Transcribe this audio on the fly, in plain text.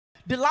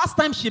The last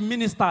time she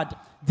ministered,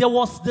 there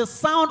was the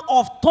sound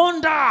of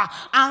thunder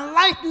and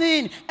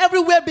lightning.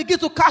 Everywhere began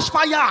to catch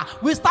fire.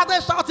 We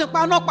started shouting,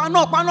 "Pano,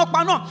 pano, pano,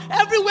 pano."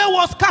 Everywhere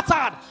was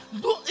scattered.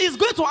 It's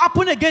going to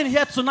happen again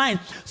here tonight.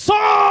 So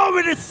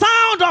with the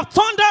sound of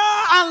thunder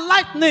and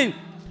lightning,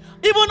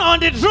 even on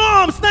the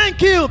drums,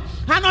 thank you,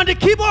 and on the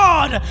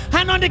keyboard,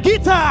 and on the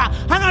guitar,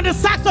 and on the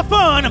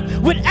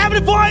saxophone, with every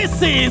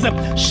voices,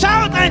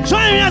 shout and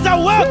join me as I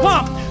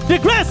welcome the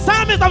great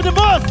psalmist of the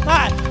Most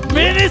High,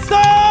 Minister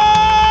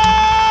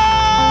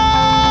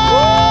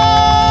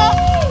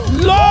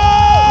Lola.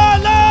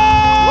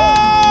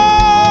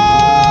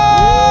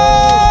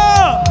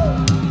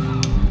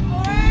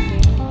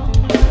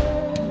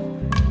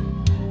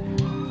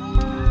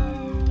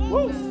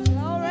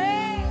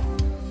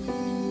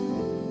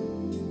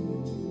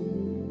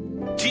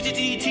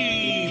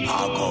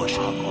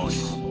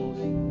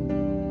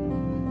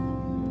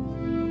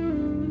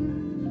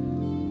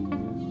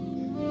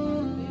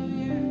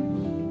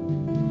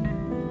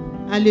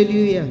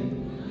 Hallelujah.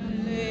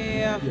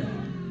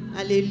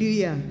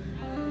 Hallelujah.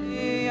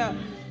 Hallelujah.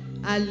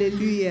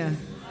 Hallelujah.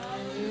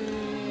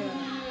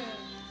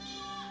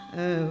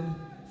 Hallelujah.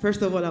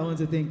 First of all, I want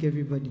to thank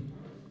everybody.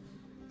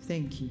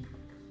 Thank you.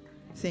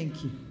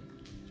 Thank you.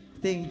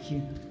 Thank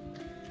you.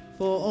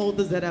 For all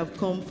those that have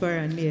come far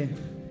and near.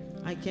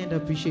 I can't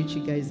appreciate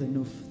you guys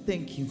enough.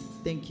 Thank you.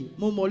 Thank you.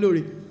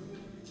 Omolola.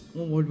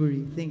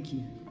 Omolola. Thank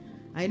you.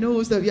 I know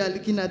most of you are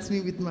looking at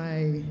me with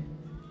my...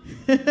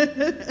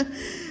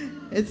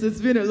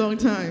 It's been a long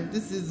time.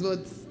 This is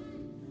what,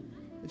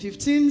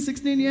 15,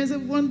 16 years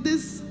I've won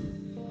this.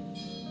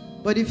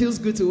 But it feels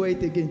good to wear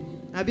it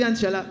again. Abi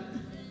Anshala,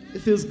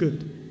 it feels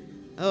good.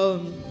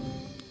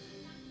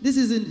 This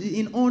is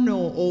in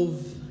honor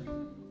of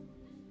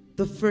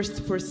the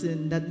first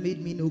person that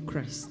made me know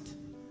Christ.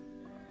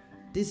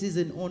 This is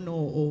in honor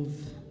of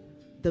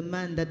the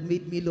man that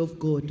made me love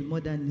God more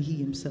than he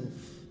himself.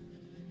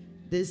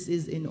 This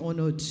is in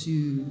honor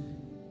to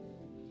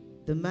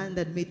the man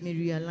that made me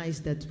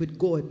realize that with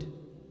God,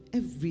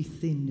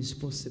 everything is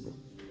possible.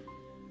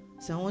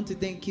 So I want to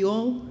thank you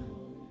all.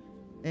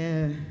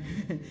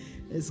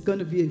 It's going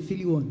to be a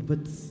silly one, but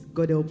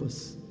God help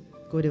us.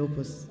 God help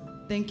us.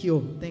 Thank you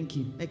all. Thank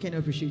you. I can't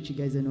appreciate you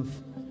guys enough.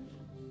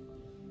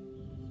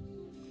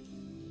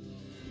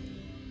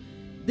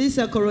 These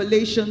are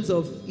correlations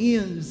of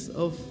hymns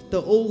of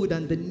the old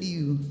and the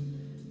new.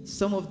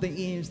 Some of the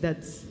hymns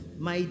that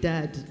my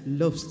dad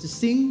loves to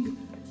sing.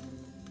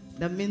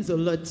 That means a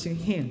lot to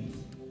him.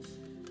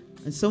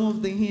 And some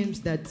of the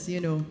hymns that,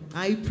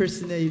 I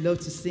personally love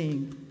to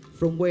sing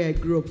from where I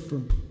grew up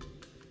from.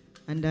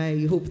 And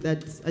I hope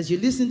that as you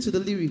listen to the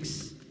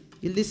lyrics,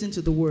 you listen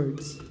to the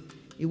words,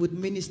 it would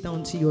minister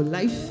unto your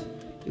life,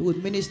 it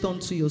would minister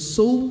unto your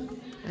soul,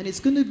 and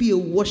it's going to be a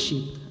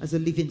worship as a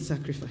living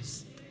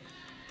sacrifice.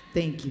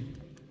 Thank you.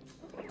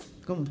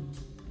 Come on.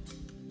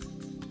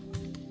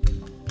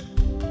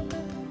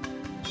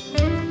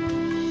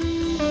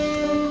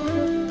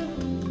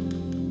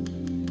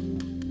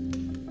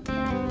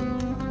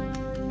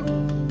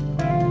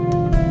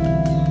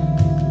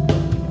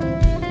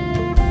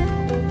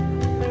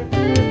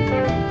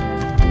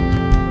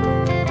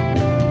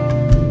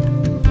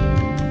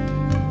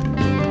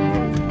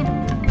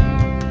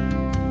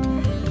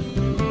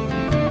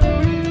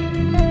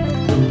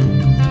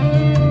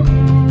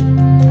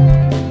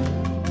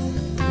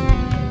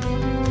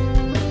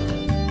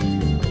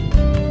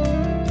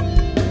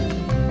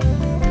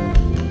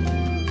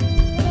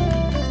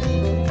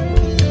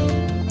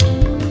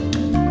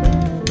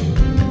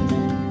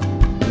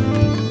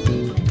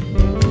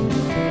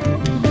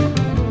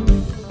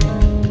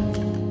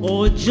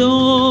 Ọjọ́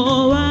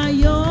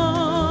ayọ̀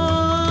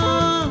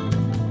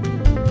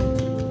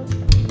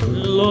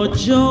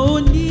lọ́jọ́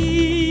òní,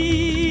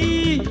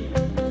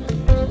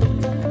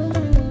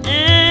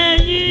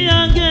 ẹ̀yin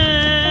àgẹ̀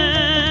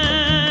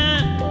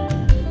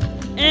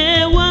ẹ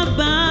wá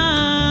bá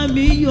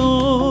mi yọ̀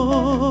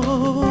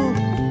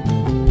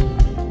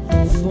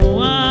fún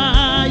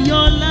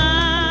ayọ̀ ńlá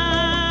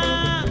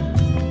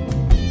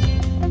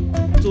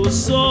tó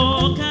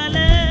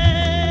sọ̀kalẹ̀.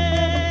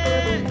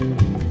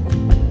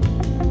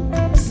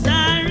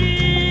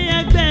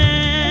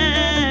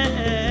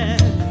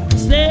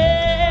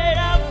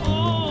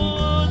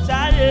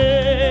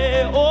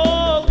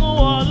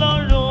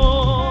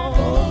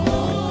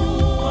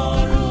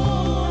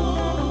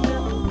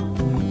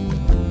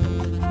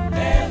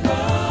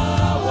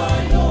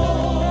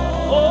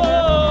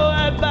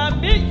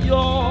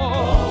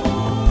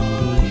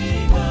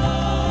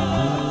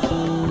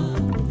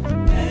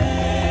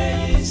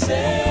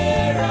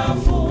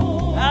 Seraph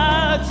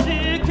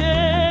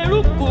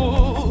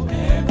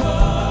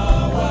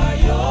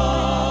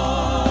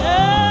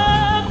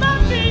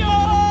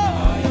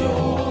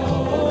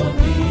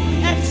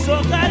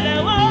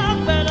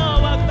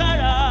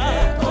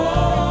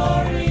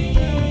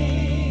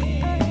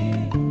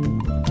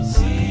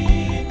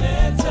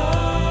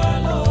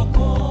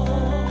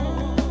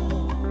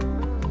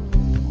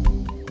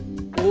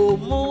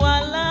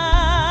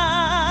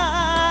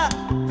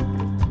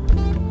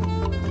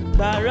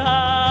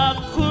ra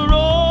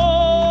kúrò.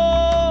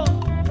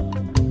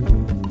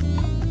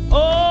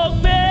 Ó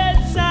gbé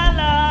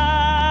sálà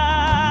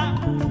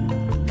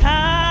ká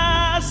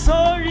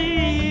sórí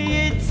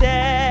ìtẹ́.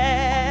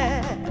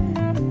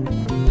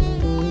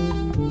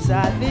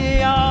 Ta ni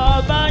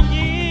ọba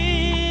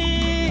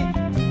yín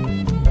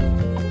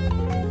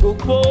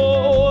gbogbo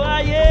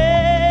ayé?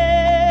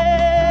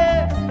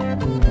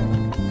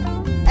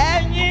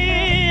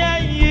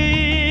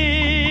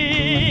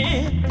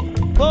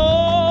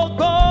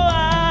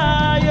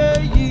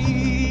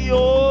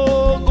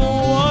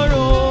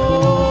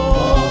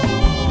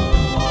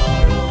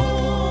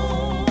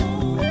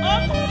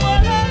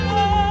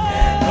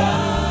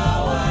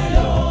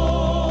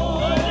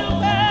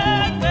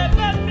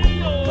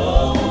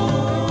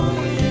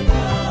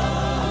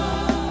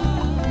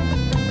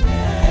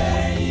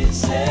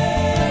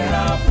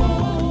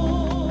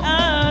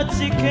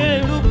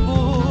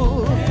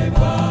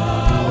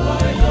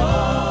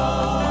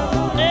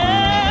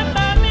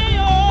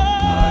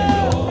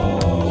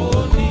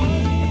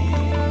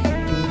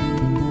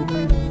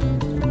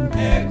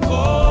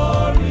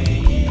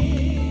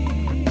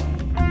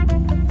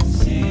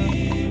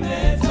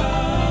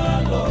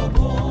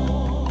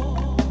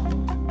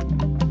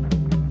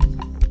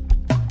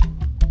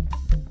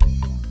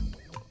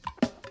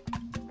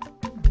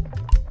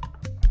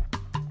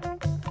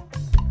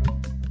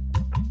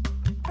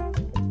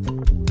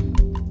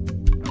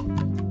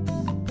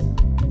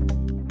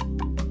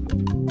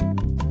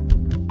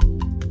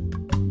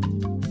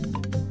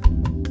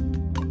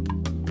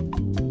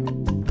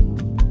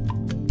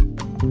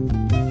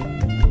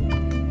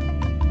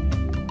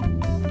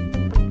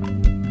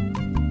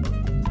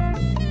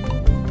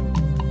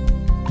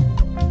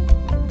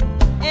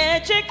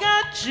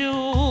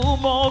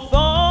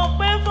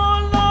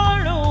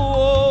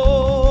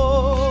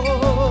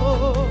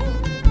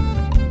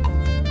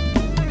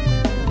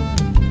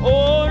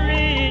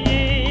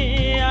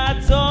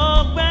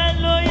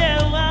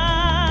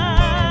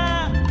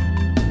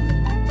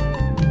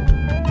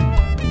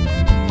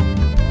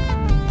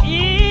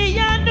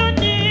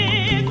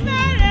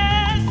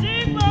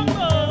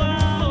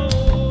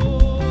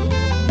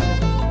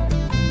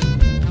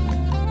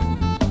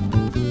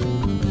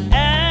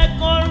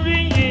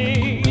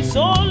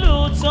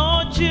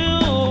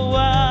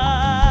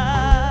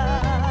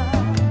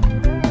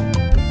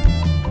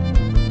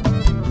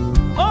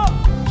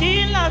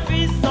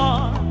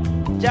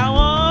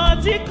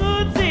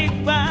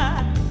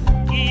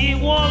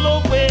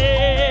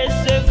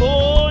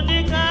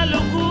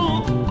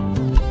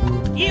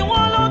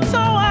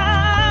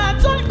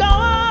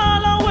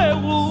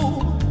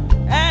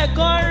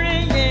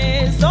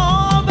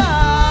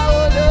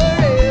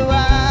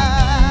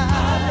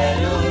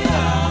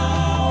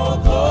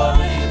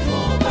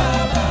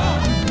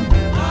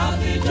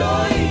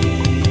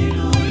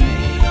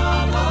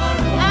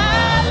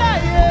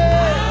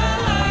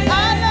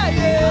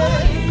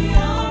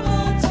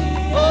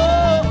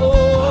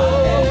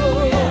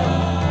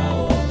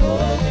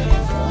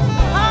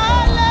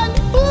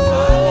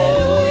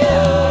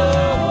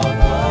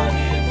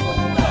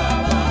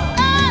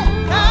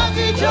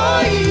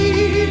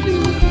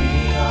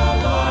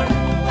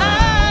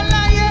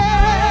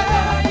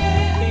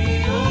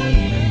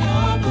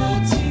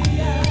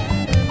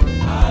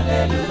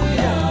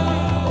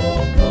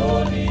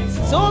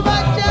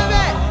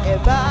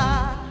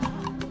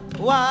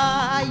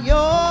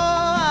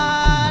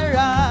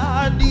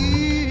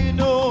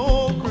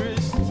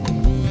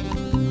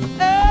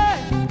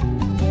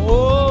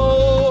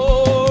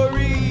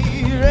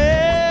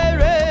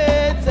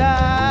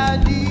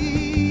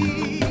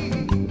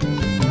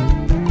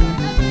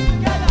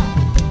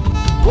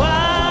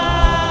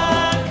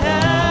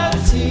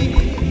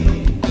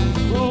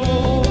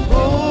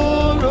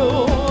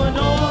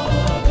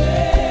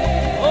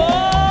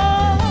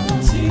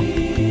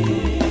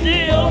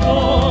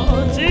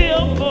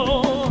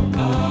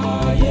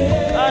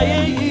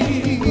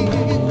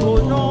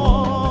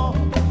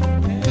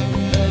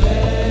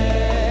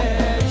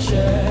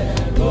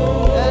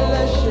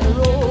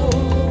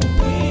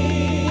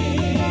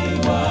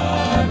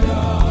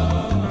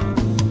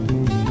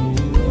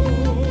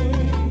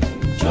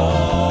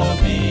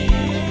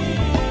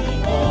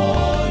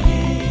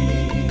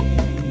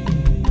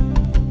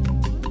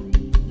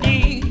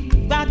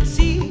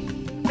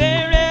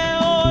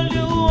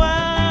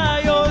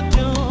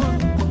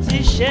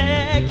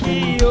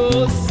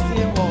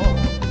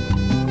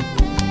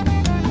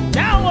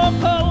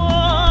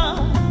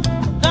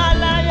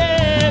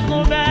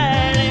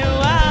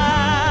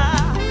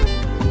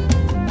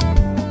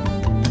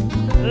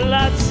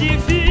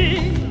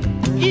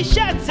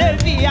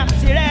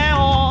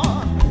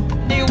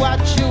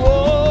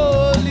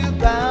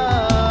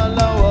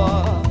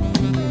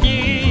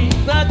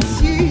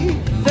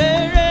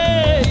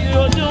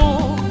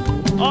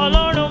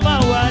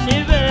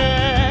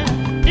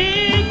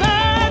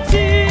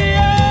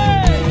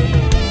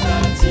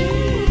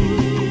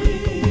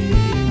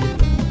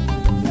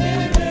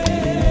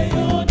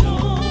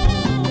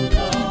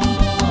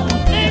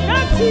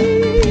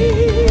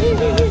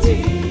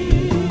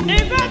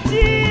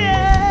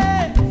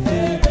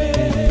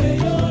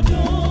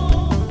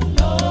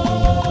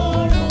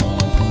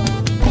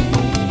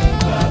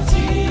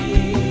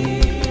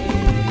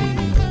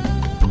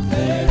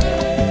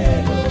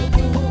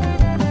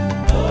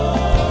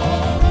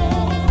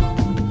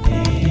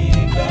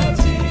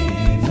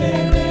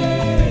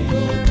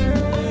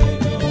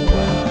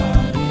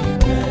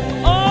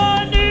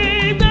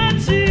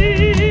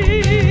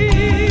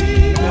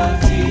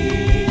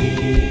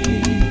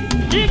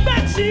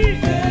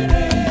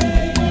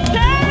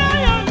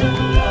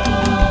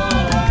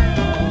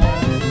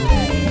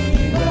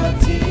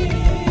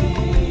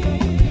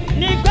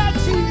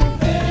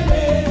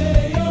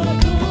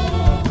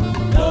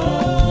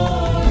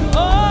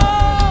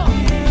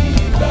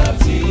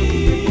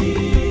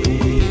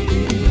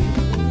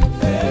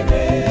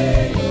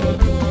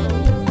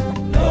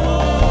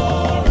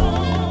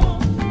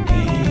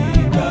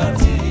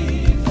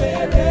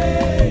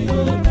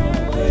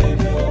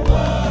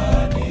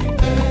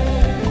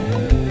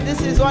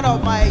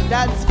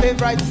 dad's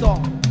favorite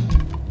song.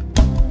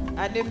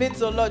 And it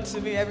means a lot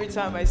to me every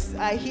time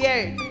I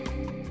hear it.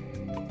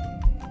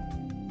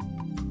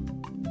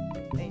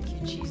 Thank you,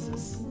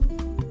 Jesus.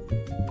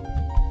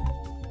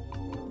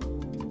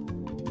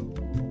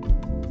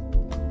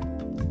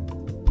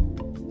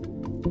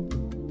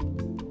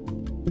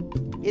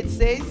 It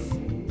says,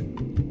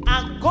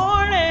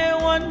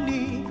 Agore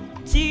wani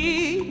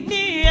ti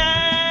ni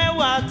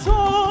ewa to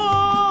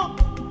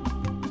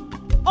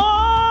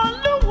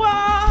Oluwa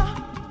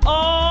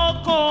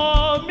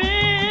oko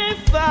mi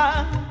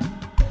fa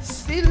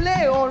Sile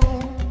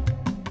orun.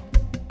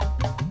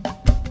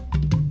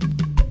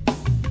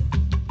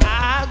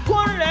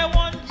 Agore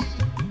wani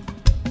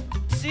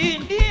ti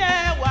ni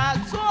ewa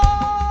to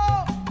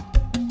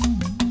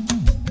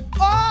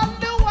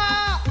Oluwa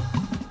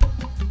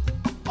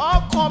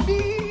ọkàn mi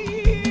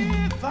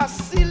fà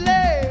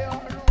sílé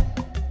ọ̀run.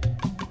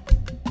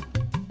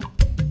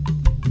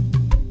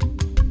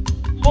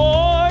 Mo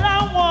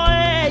ráwọn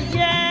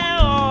ẹyẹ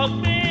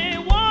ọ̀gbìn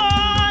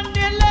wọ́n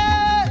nílé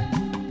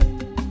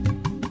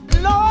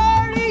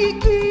Lórí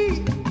igi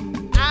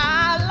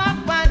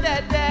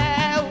alápàdẹ̀dẹ̀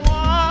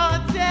wọ́n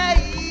tẹ́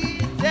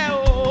ìtẹ́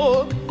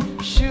o,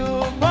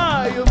 ṣùgbọ́n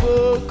yòbó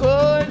kò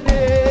dé.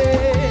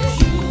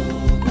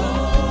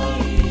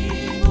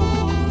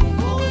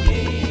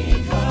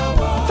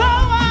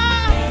 Fáwa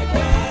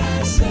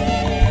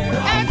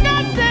ẹgbẹ́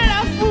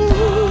Séráfù.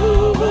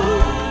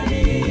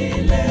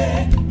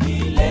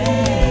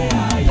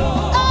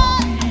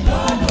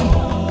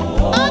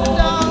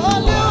 Ọ̀dọ̀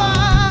Olúwa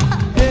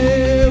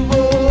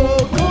èèwọ̀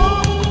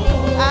kún,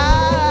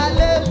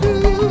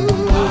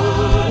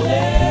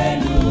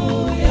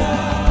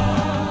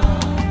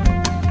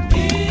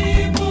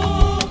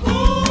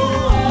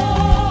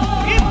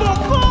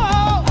 ìbùkún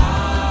o.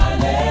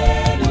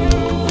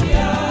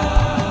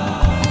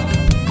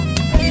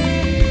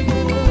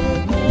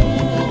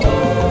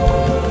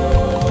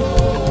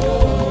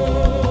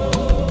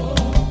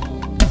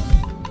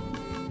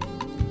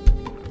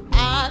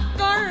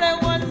 Àtọ́rẹ̀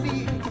wọn ni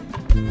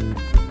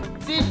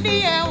ti ní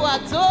ẹwà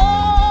tó.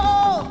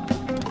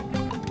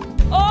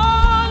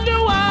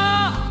 Olúwa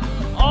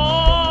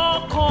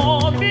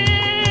ọkàn mi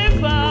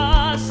fà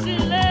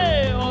sílé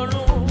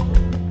ọ̀run.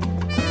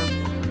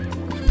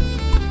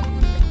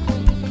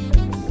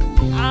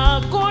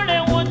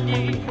 Àgọ́rẹ̀ wọn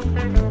ni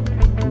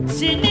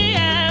ti ní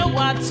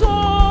ẹwà tó.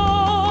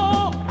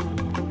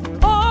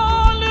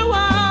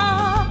 Olúwa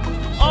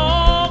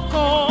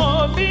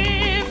ọkàn mi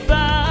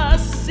fà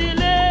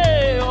sílé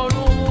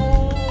ọ̀run.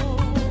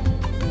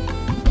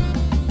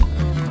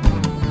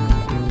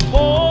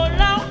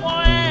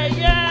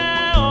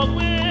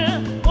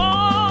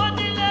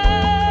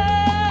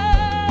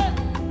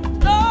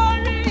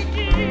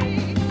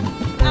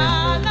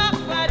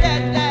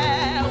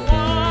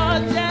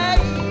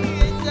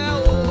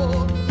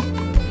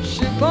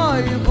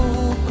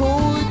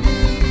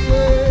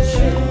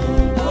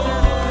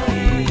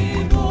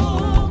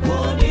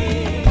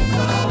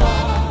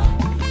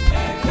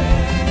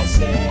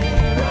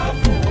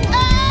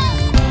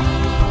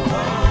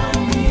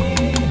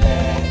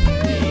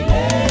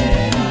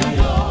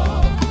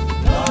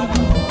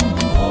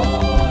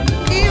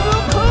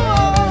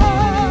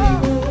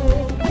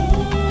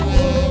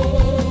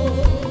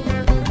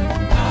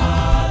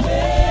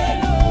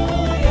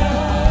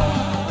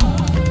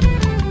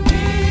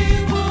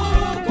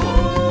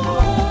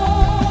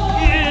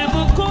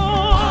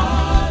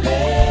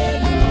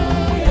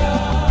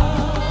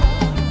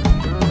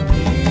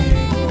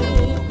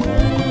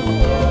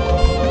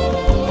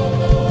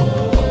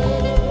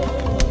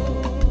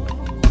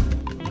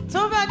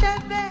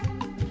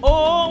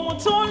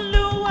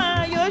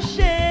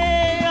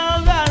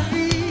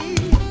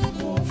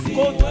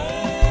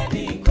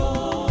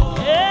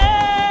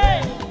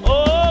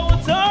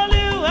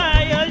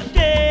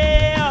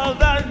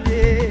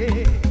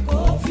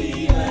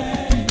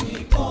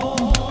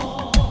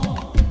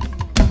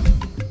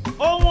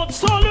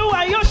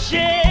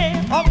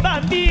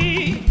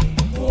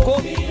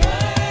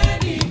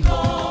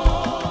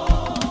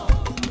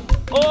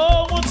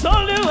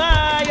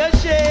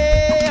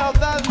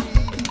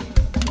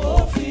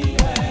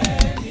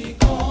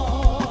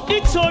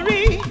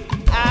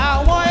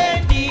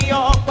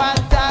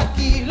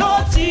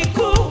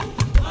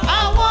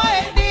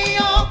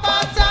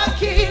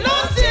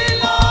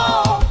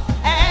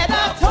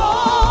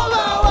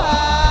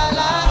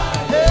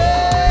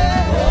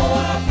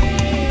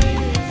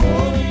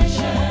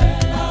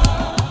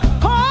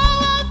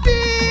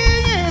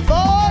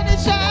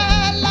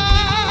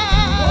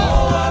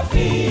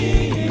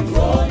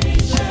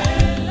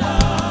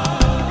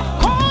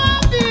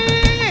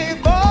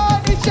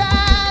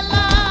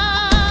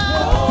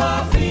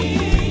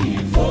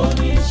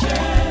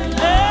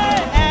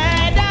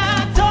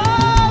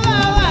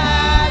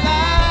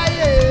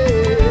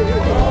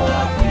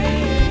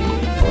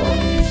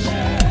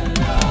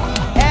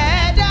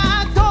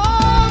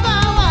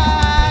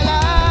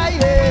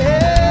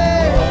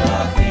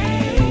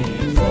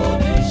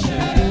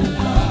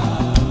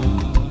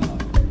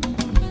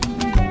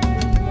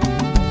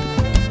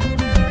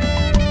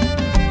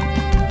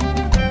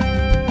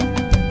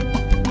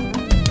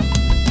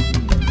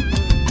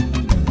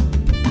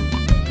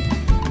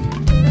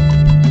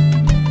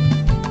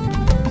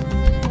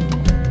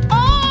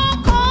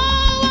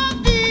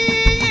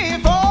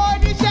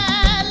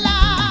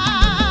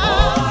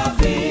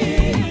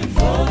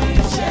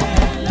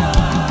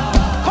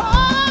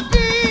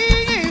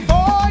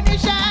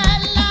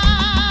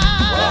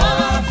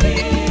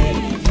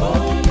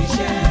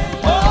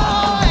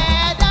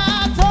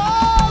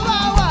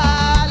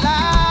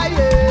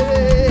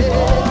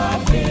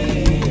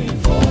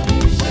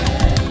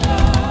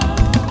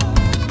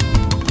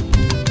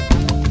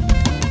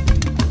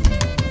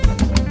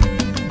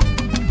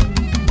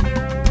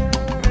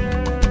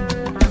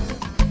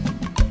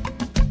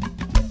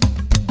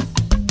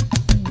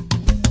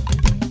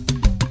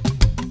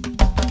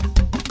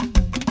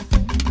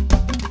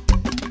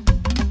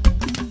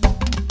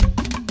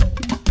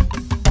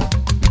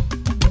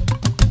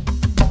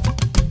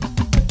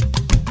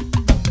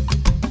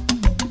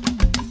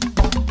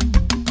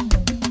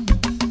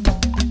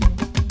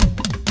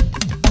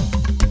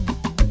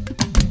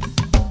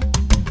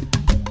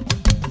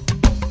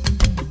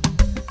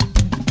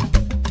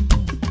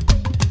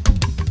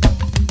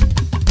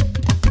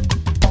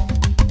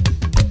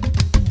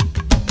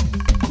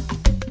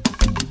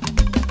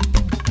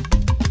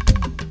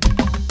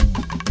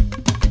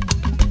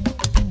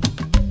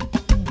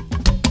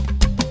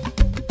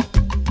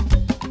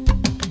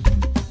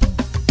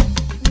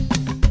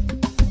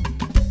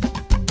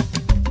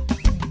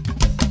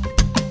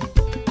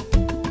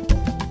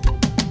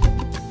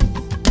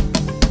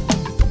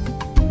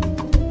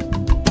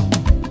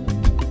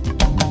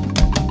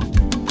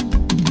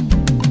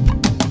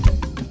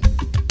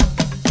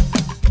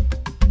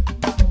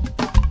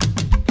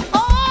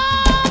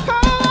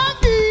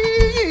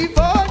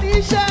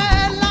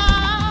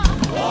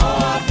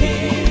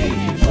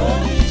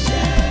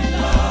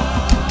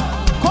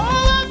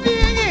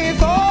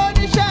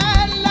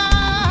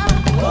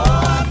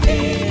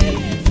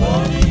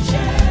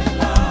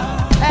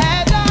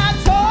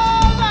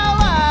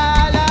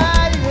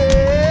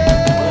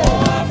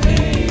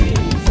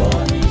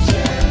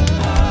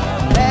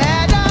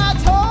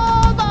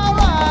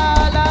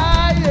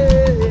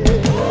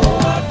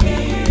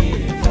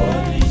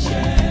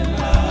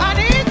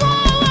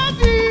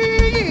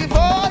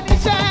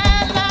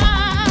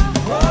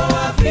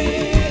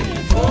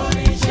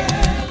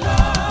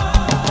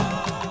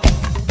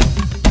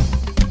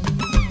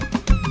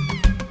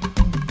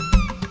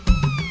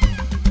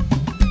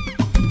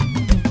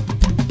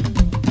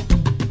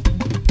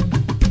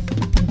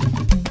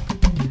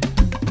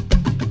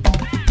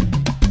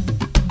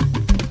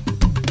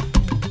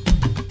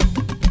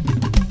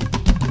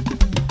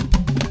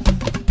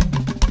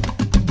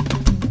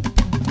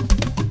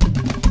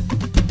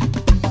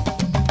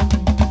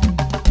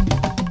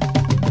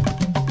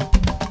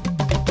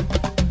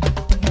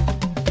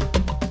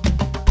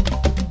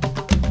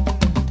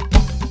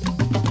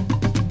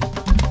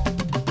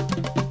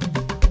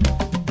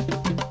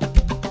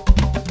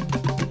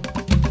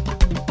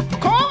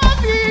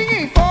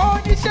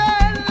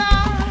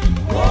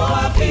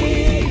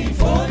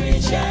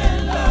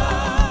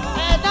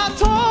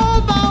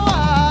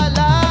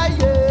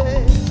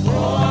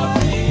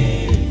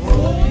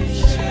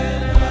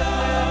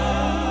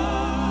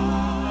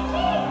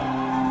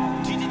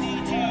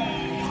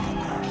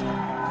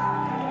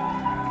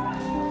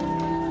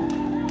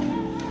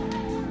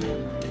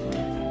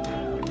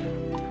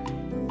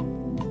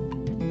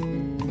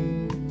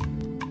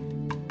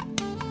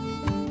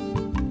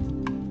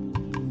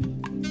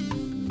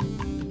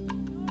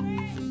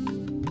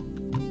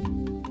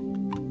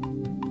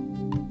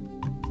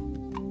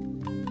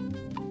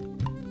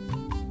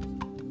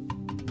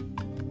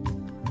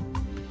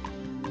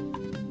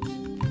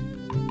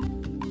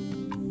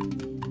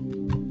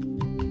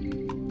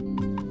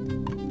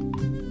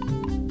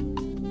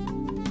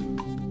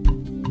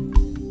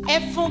 ẹ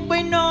fún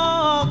pinná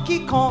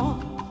kíkan.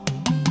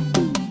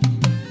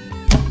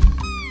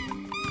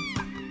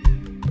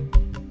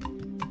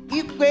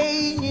 Ìpè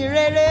ìyìn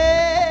rere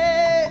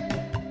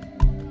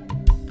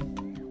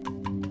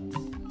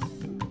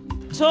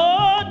tó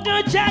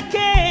dún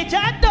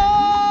jákèjádò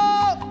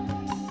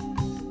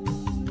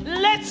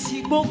létí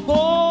gbogbo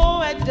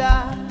ẹ̀dá.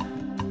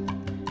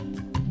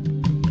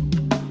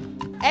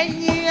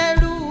 Ẹ̀yin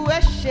ẹrú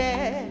ẹ̀ṣẹ̀,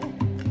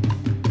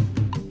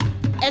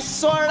 ẹ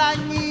ṣọ́ra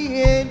yín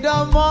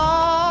ìdánmọ́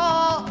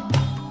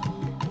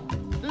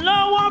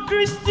lọ́wọ́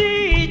Kristi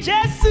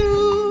Jésù.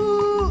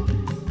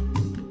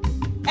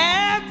 Ẹ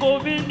kò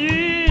mí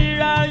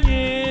níra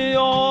yín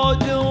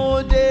ọdún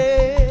dé.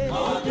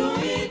 Ọdún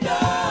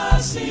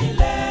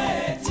ìdásílẹ̀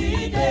ti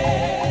dé,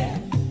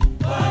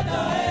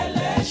 padà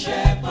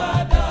ẹlẹ́ṣẹ̀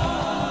padà.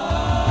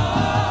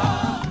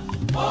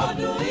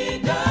 Ọdún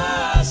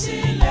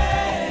ìdásílẹ̀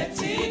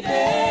ti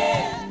dé,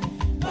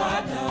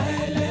 padà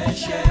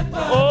ẹlẹ́ṣẹ̀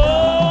padà.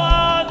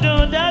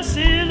 Ọdún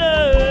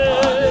dásílẹ̀.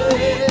 Ọdún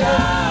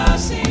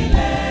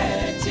ìdásílẹ̀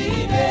ti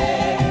dé,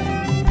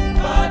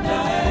 padà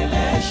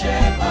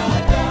ẹlẹ́ṣẹ̀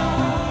padà.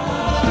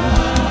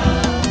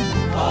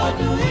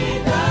 Ọdún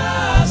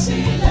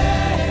ìdásílẹ̀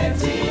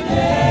ti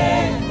dé,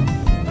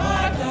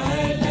 padà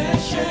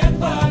ẹlẹ́ṣẹ̀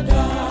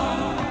padà.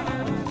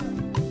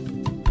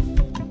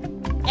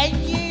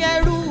 Ẹ̀yin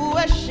ẹrú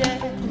ẹ̀ṣẹ̀,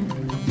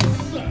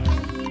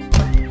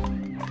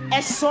 ẹ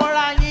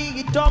ṣọ́ra yín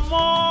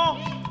ìdánmọ́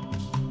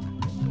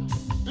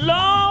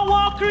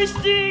lọ́wọ́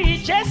Kristi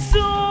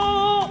Jésù.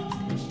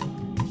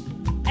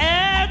 Ẹ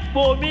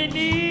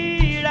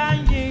gbòmìnira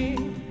yín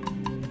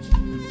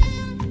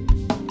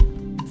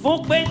fún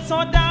pé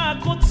tán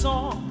dákú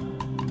tán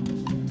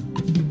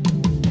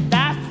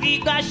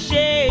dáfígbà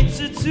ṣe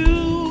ètùtù.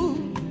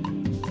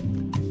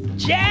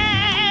 Jẹ́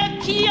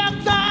kí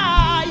ọgbà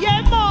ayé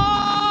mọ̀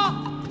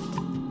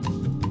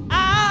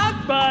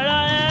agbára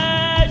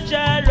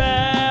ẹ̀jẹ̀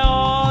rẹ̀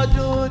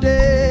ọdún dé.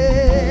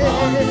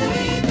 Ọdún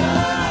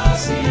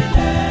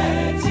ìdásílẹ̀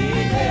ti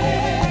dé,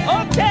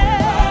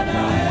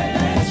 padà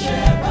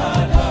ẹlẹ́ṣẹ̀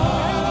padà.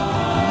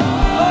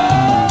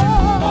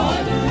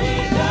 Ọdún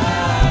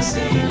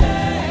ìdásílẹ̀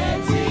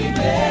ti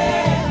dé,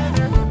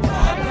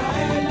 padà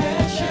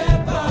ẹlẹ́ṣẹ̀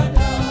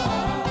padà.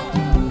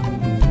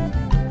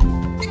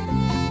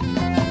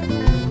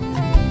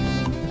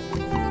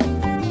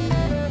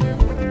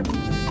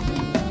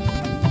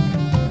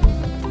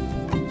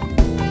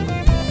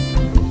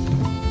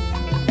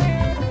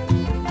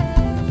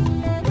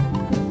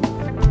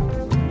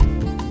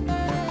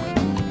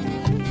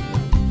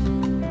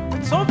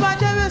 Tó bá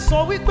jẹ́wé sọ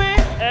wípé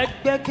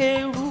ẹgbẹ́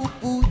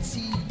kérúbù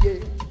ti yẹ.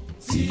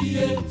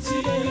 Tiye,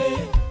 tiye.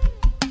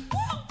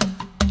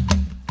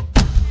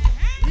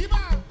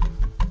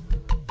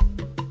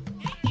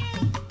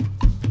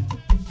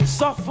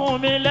 Sọ fún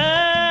mi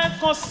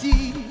lẹ́ẹ̀kan sí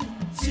i.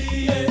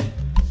 Tiye,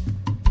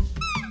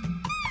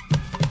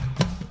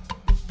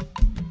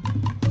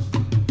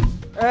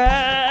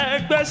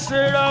 Ẹgbẹ́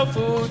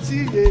sẹ́ráfù ti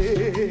yẹ.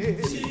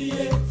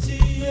 tiye,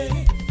 tiye.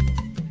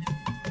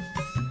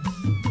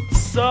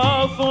 Sọ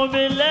fún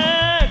mi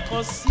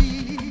lẹ́ẹ̀kan sí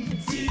i.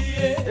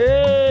 Tiye,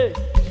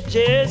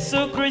 Jésù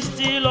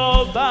Kristi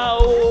lọ́ba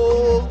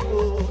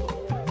ògo.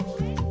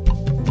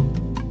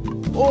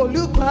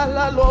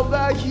 Olùgbàlà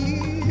lọ́ba yìí.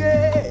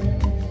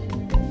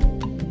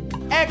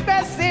 Ẹgbẹ́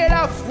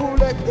sẹ́ráfù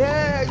lẹ́gbẹ́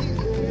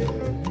yìí.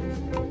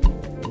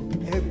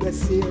 Ẹgbẹ́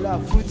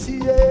sẹ́ráfù ti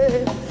yẹ.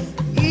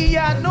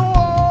 Ìyanu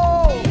o.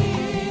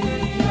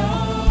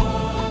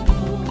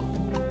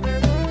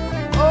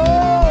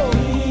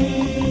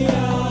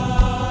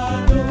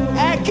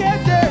 Ẹ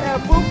kéde rẹ̀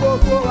fún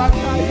gbogbo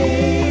àgbáyé.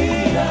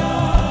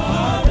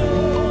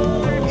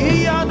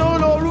 Ìyanu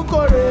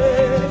lorúkọ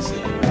rẹ̀.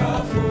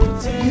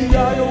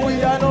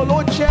 Ìyanu ló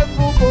jẹ́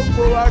fún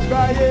gbogbo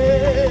àgbáyé.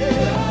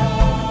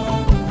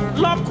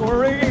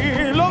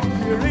 Lọ́kùnrin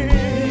lóbìnrin.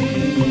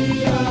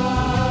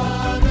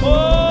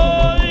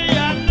 Oh,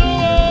 ìyanu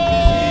o.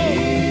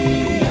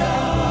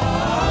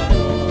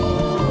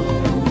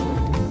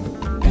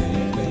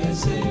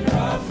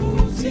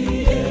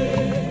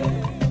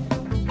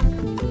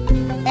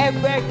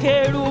 Ẹgbẹ́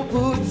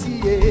kérúbù ti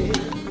yẹ.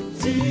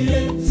 tiye,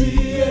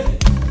 tiye.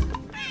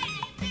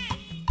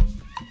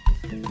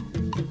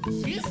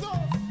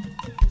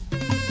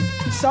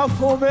 Sọ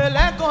fún mi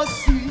lẹ́ẹ̀kan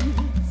sí i.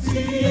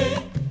 Tiye,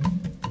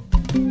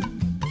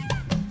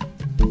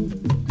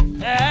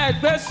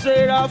 Ẹgbẹ́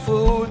sẹ́ráfù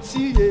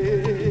ti yẹ.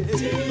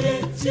 tiye,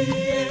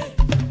 tiye.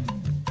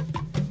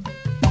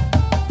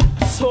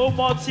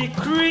 Sọmọ ti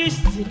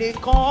Kristi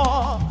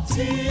nìkan.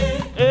 Tiye,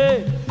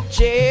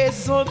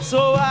 Jésù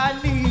tó wà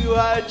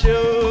níwájú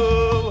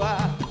wa.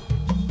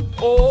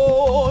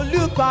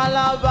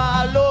 Olùgbàlà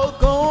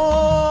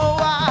balógun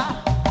wa.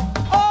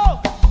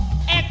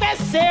 Ẹgbẹ́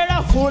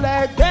sẹ́ráfù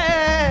lẹ́gbẹ́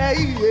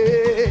iye.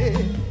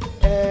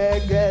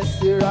 Ẹgbẹ́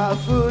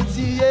sẹ́ráfù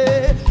ti yẹ.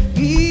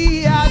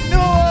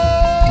 Ìyanu o.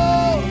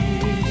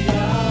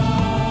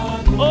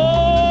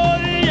 Oh,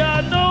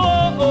 ìyanu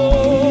o.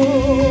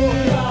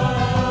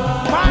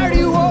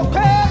 Pariwo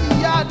pé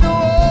ìyanu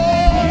o.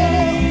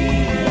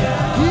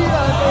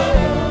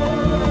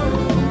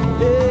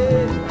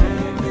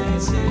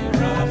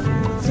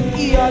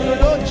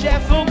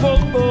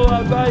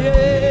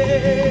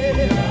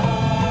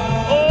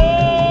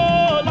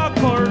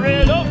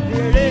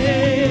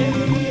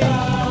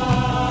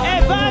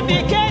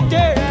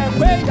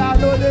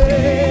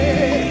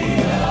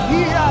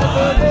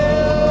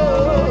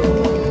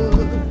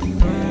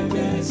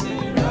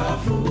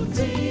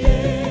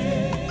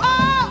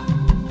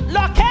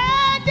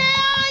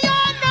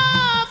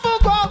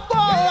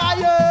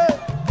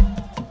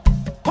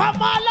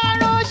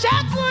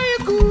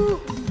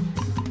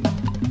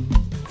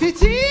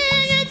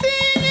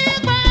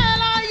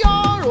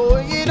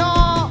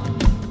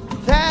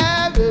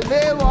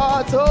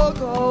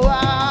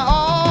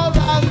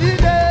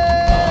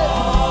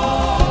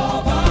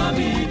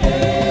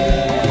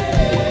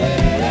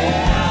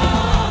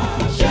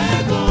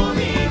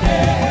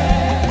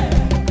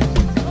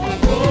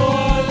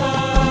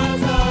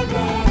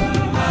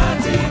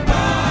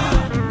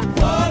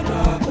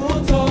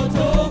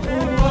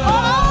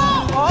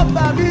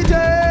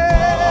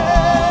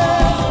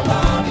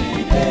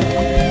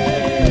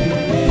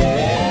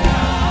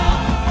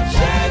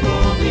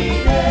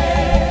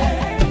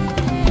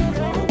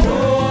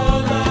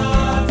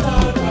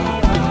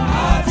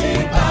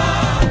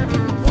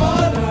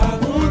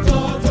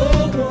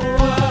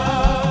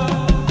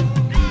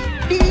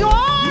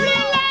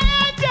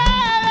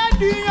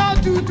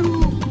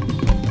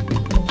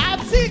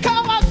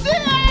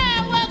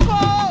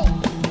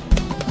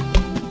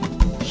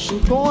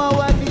 ṣùgbọ́n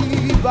àwa ní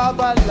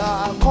babalà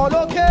kan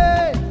lókè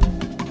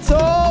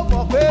tó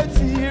mọ̀ pé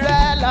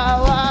tirẹ̀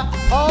làwa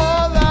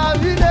ọba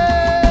mi dé.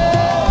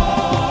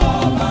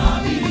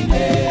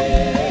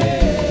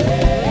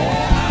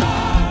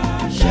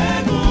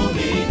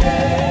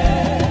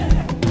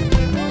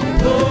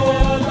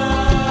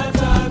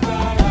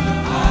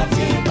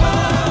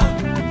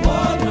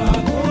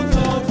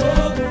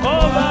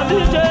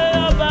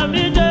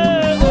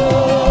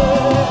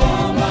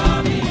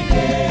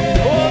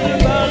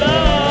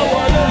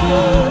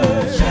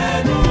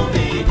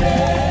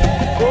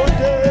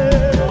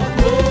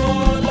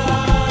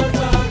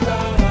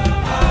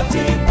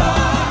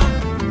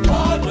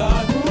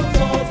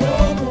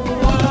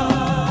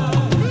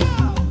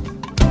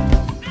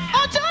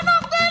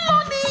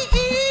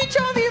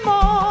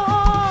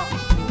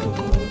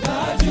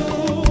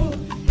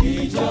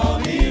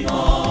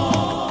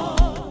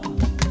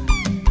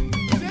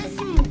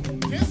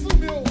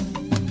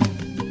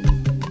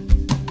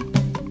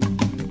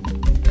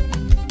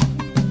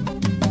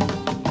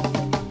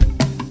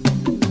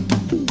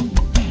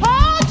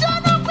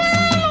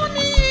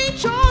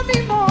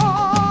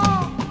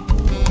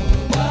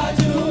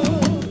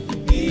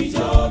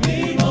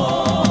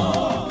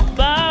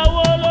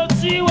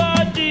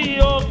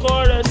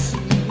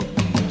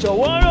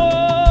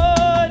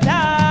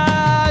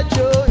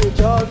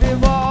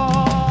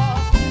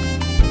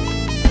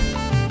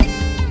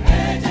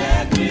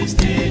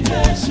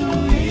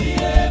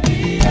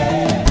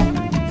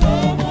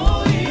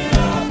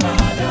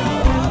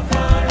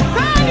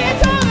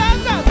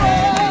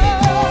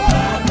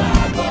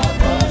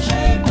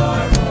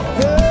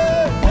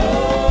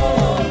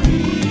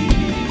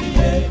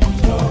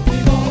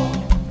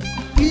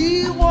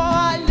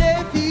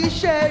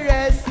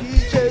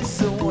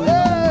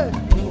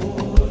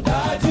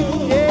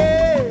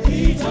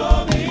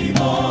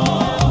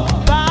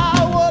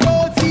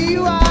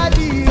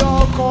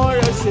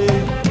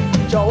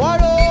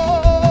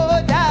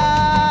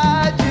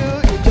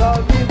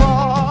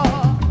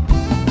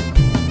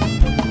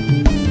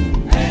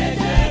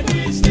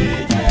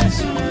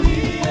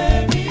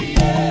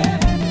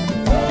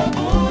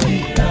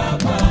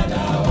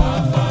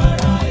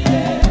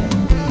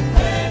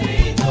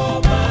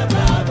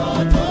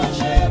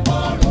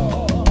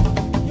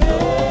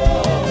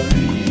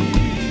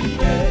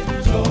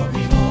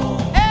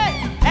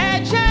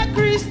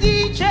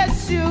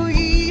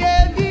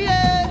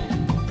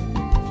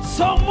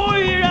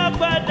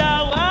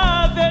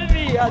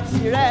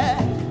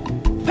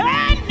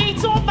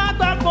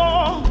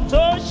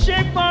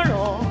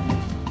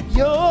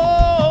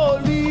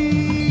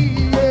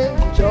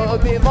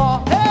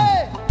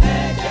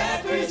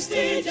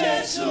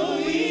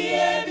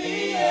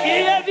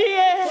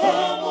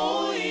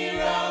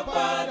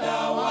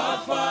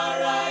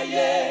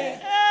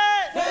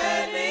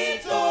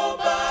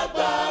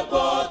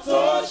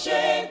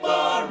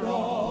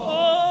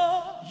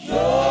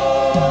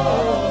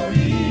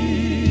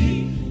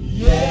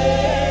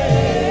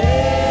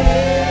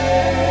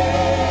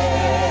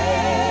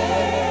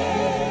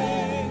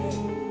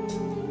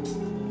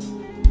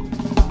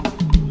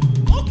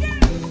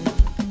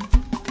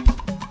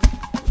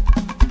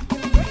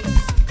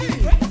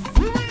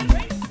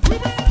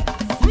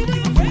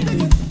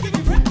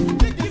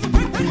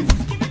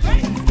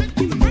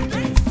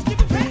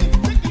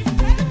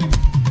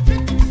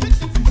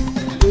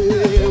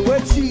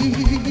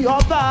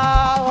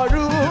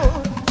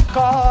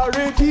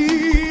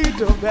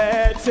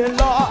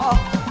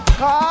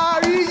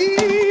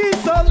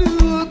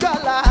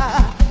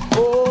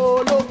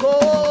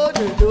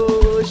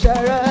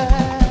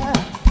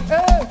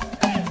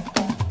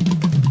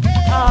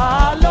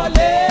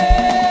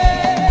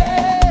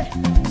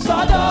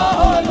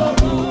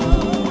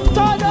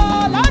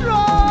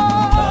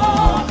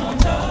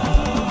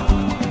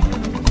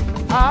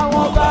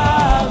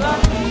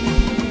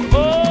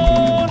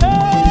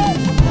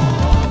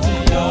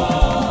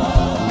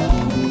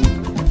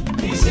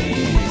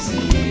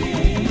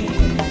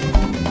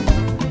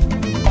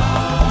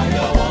 Ah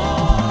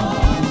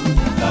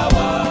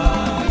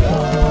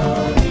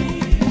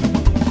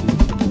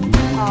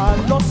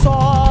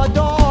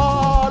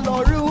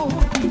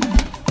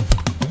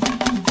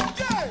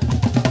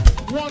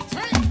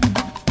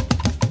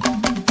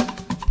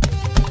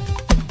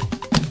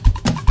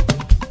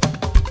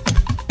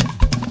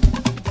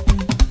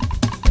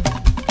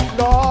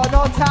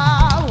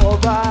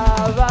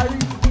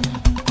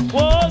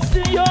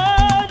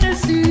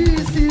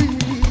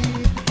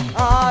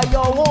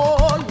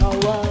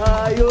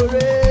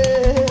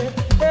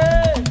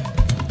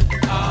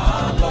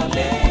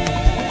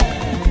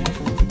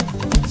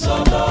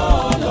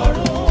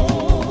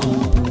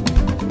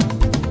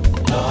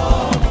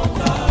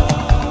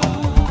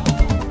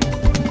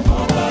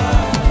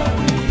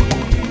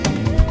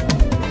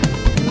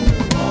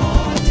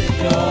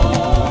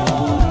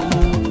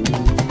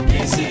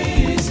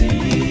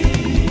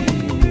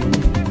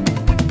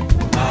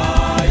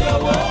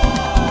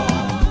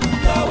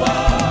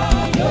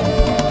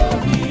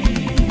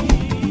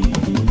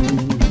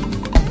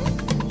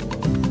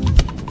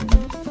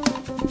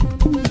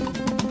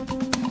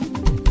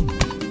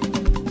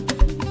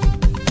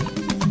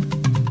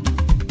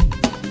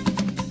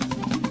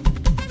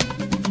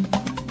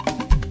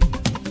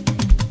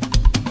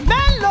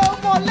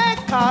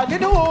kà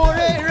nínú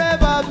oore rẹ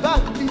bàbá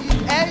mi.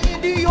 Ẹ̀yin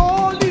ni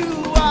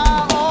Olúwa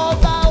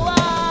ọba wa.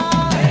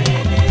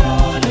 Ẹ̀yin ni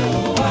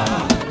Olúwa,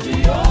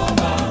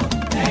 Jèhófà.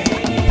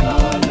 Ẹ̀yin ni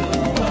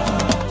Olúwa,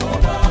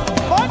 ọba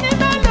wa. Ó ní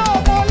mélòó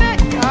mo lè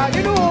kà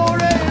nínú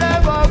oore rẹ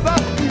bàbá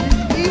mi.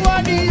 Ìwọ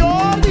ni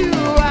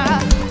Olúwa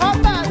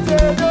ọba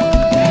tèmi.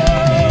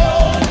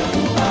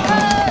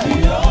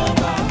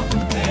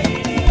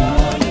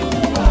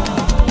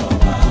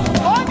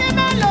 Ó ní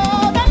mélòó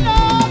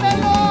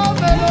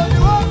ni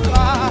wọ́n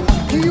kà.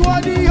 Ìwọ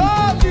ni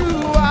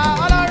Olúwa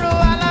Ọlọ́run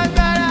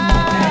alágbára.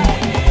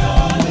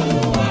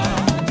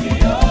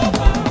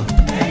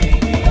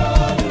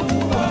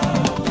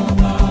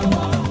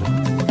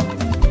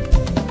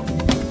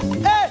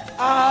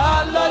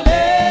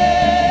 Àlọ́lé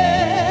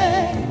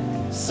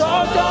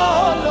sọ́dọ̀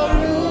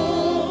Ọlọ́run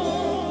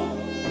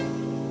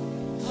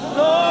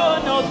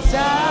lọ́nà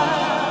tá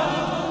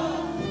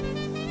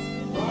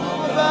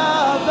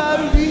bàbá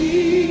rí.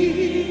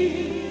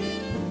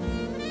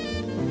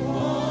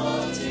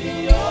 Wọ́n ti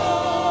yọ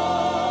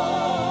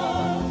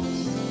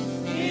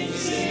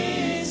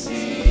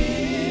ìsinsìnyí.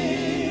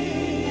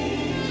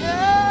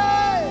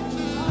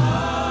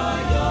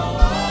 Ayọ̀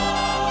wa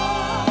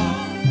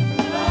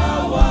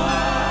làwa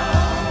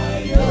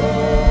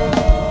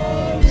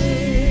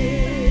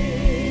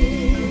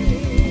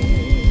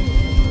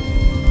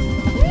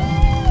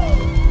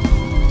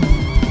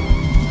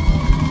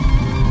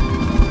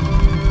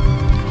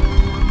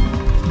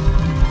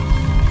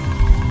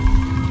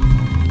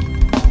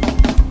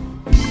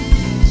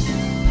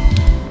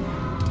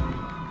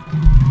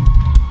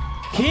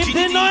Keep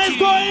the noise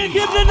going,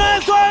 keep the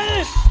noise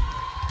going.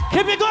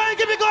 Keep it going,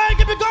 keep it going,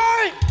 keep it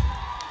going.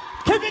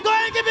 Keep it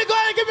going, keep it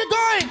going, keep it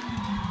going.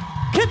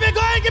 Keep it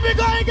going, keep it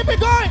going, keep it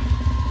going.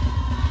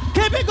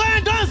 Keep it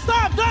going, don't